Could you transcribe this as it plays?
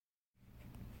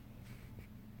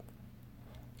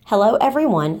Hello,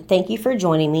 everyone. Thank you for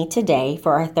joining me today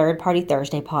for our Third Party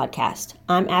Thursday podcast.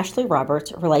 I'm Ashley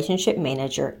Roberts, Relationship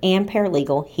Manager and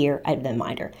Paralegal here at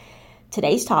VendMinder.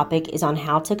 Today's topic is on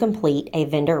how to complete a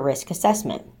vendor risk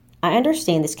assessment. I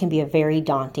understand this can be a very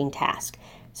daunting task,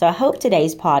 so I hope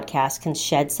today's podcast can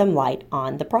shed some light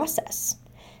on the process.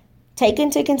 Take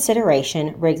into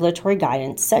consideration regulatory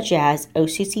guidance such as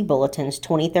OCC Bulletins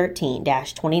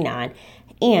 2013-29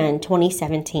 and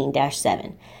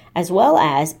 2017-7, as well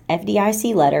as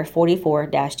FDIC Letter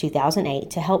 44-2008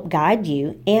 to help guide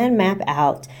you and map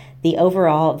out the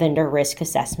overall vendor risk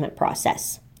assessment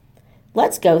process.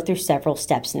 Let's go through several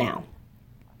steps now.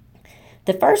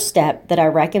 The first step that I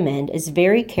recommend is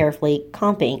very carefully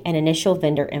comping an initial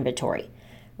vendor inventory.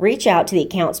 Reach out to the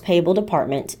Accounts Payable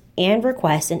Department and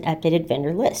request an updated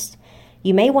vendor list.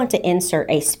 You may want to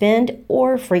insert a spend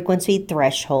or frequency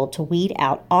threshold to weed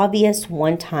out obvious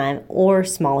one-time or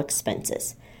small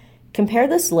expenses. Compare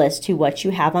this list to what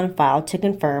you have on file to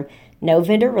confirm no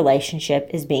vendor relationship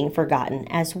is being forgotten,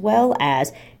 as well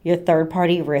as your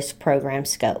third-party risk program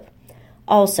scope.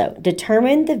 Also,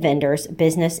 determine the vendor's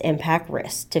business impact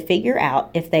risks to figure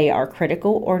out if they are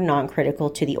critical or non-critical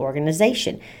to the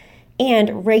organization,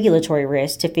 and regulatory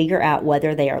risks to figure out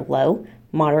whether they are low,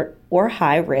 moderate, or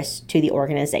high risk to the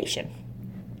organization.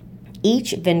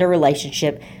 Each vendor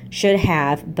relationship should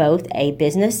have both a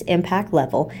business impact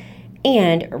level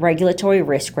and regulatory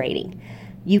risk rating.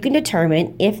 You can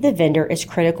determine if the vendor is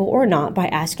critical or not by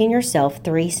asking yourself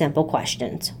three simple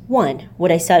questions. 1.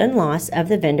 Would a sudden loss of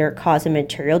the vendor cause a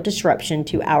material disruption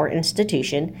to our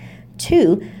institution?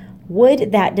 2.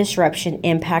 Would that disruption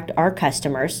impact our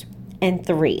customers? And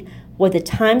 3. Would the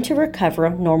time to recover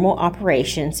normal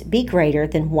operations be greater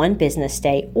than 1 business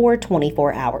day or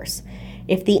 24 hours?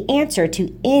 If the answer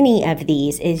to any of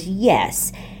these is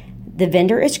yes, the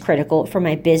vendor is critical from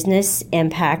a business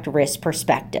impact risk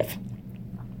perspective.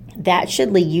 That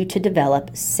should lead you to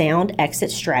develop sound exit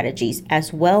strategies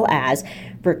as well as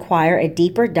require a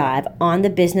deeper dive on the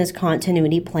business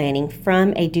continuity planning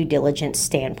from a due diligence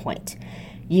standpoint.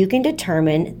 You can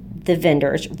determine the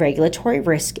vendor's regulatory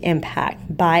risk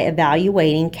impact by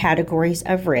evaluating categories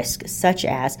of risk such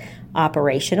as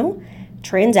operational,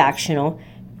 transactional,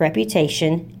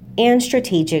 reputation, and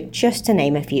strategic, just to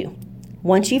name a few.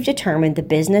 Once you've determined the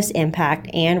business impact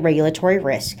and regulatory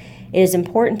risk, it is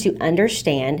important to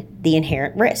understand the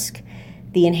inherent risk.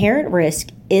 The inherent risk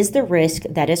is the risk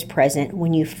that is present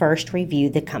when you first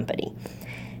review the company.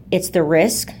 It's the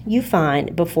risk you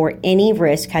find before any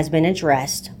risk has been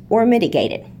addressed or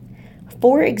mitigated.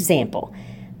 For example,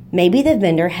 maybe the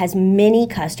vendor has many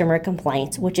customer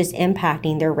complaints, which is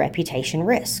impacting their reputation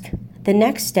risk. The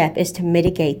next step is to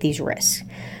mitigate these risks,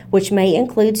 which may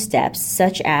include steps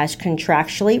such as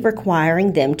contractually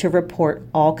requiring them to report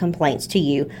all complaints to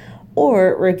you,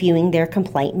 or reviewing their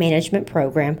complaint management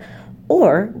program,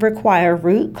 or require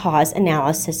root cause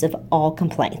analysis of all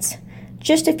complaints.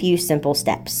 Just a few simple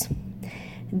steps.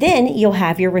 Then you'll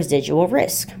have your residual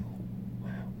risk,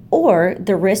 or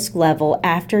the risk level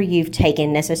after you've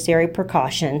taken necessary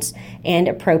precautions and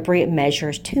appropriate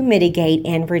measures to mitigate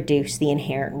and reduce the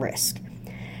inherent risk.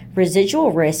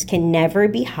 Residual risk can never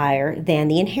be higher than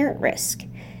the inherent risk.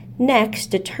 Next,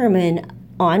 determine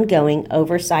ongoing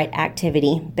oversight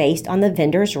activity based on the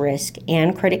vendor's risk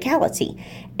and criticality,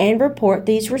 and report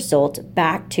these results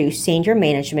back to senior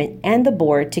management and the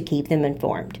board to keep them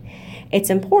informed. It's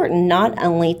important not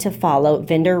only to follow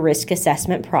vendor risk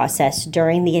assessment process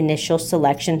during the initial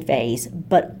selection phase,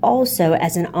 but also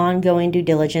as an ongoing due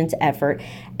diligence effort,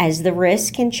 as the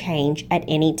risk can change at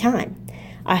any time.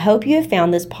 I hope you have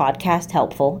found this podcast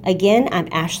helpful. Again, I'm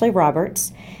Ashley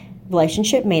Roberts,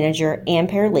 Relationship Manager and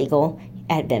Paralegal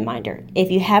at VendMinder. If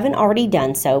you haven't already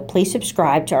done so, please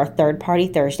subscribe to our Third Party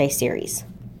Thursday series.